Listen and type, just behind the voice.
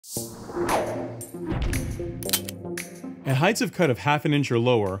At heights of cut of ½ an inch or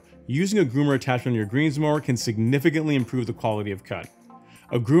lower, using a groomer attachment on your greens mower can significantly improve the quality of cut.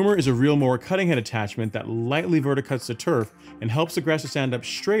 A groomer is a reel mower cutting head attachment that lightly verticuts the turf and helps the grass to stand up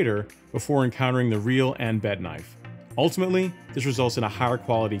straighter before encountering the reel and bed knife. Ultimately, this results in a higher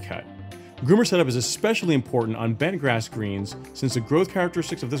quality cut. Groomer setup is especially important on bent grass greens since the growth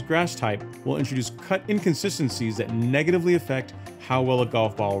characteristics of this grass type will introduce cut inconsistencies that negatively affect how well a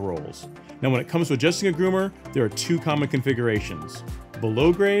golf ball rolls. Now when it comes to adjusting a groomer, there are two common configurations: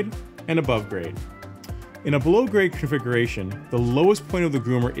 below grade and above grade. In a below grade configuration, the lowest point of the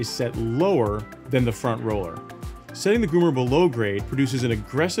groomer is set lower than the front roller. Setting the groomer below grade produces an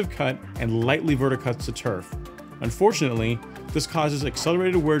aggressive cut and lightly verticuts the turf. Unfortunately, this causes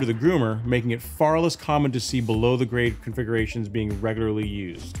accelerated wear to the groomer, making it far less common to see below the grade configurations being regularly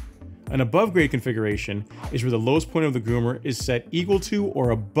used. An above grade configuration is where the lowest point of the groomer is set equal to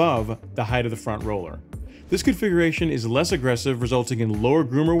or above the height of the front roller. This configuration is less aggressive, resulting in lower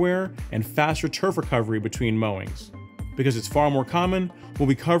groomer wear and faster turf recovery between mowings. Because it's far more common, we'll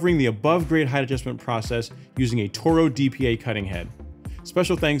be covering the above grade height adjustment process using a Toro DPA cutting head.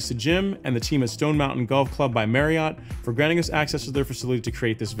 Special thanks to Jim and the team at Stone Mountain Golf Club by Marriott for granting us access to their facility to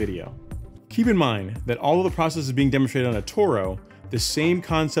create this video. Keep in mind that although the process is being demonstrated on a Toro, the same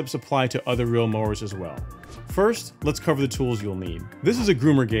concepts apply to other reel mowers as well. First, let's cover the tools you'll need. This is a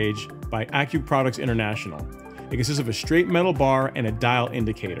groomer-gage by AccuProducts International. It consists of a straight metal bar and a dial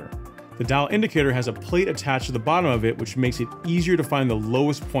indicator. The dial indicator has a plate attached to the bottom of it, which makes it easier to find the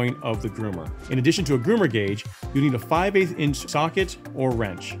lowest point of the groomer. In addition to a groomer gauge, you'll need a 5/8 inch socket or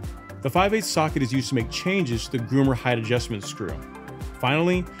wrench. The 5/8 socket is used to make changes to the groomer height adjustment screw.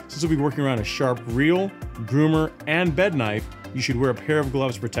 Finally, since we'll be working around a sharp reel, groomer, and bed knife, you should wear a pair of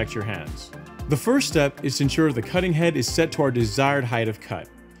gloves to protect your hands. The first step is to ensure the cutting head is set to our desired height of cut.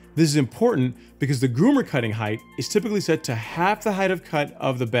 This is important because the groomer cutting height is typically set to half the height of cut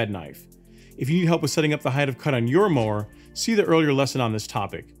of the bed knife. If you need help with setting up the height of cut on your mower, see the earlier lesson on this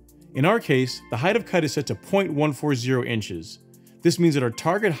topic. In our case, the height of cut is set to 0.140 inches. This means that our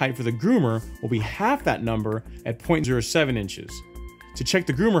target height for the groomer will be half that number at 0.07 inches. To check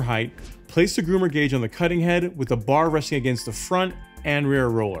the groomer height, place the groomer gauge on the cutting head with the bar resting against the front and rear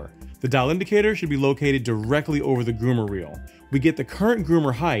roller. The dial indicator should be located directly over the groomer reel. We get the current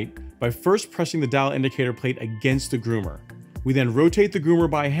groomer height by first pressing the dial indicator plate against the groomer. We then rotate the groomer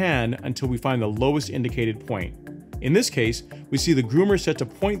by hand until we find the lowest indicated point. In this case, we see the groomer set to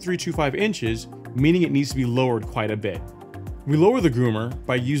 0.325 inches, meaning it needs to be lowered quite a bit. We lower the groomer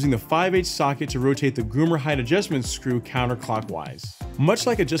by using the 5/8 socket to rotate the groomer height adjustment screw counterclockwise. Much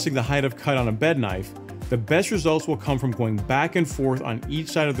like adjusting the height of cut on a bed knife, the best results will come from going back and forth on each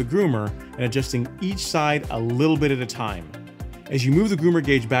side of the groomer and adjusting each side a little bit at a time. As you move the groomer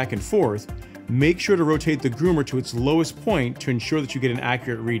gauge back and forth, make sure to rotate the groomer to its lowest point to ensure that you get an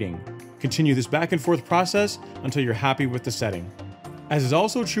accurate reading. Continue this back and forth process until you're happy with the setting. As is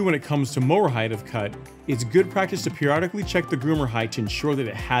also true when it comes to mower height of cut, it's good practice to periodically check the groomer height to ensure that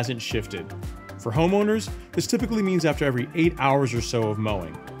it hasn't shifted. For homeowners, this typically means after every 8 hours or so of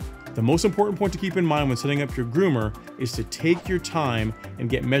mowing. The most important point to keep in mind when setting up your groomer is to take your time and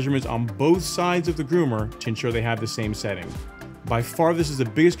get measurements on both sides of the groomer to ensure they have the same setting. By far, this is the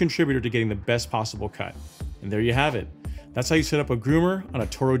biggest contributor to getting the best possible cut. And there you have it. That's how you set up a groomer on a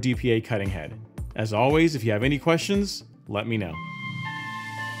Toro DPA cutting head. As always, if you have any questions, let me know.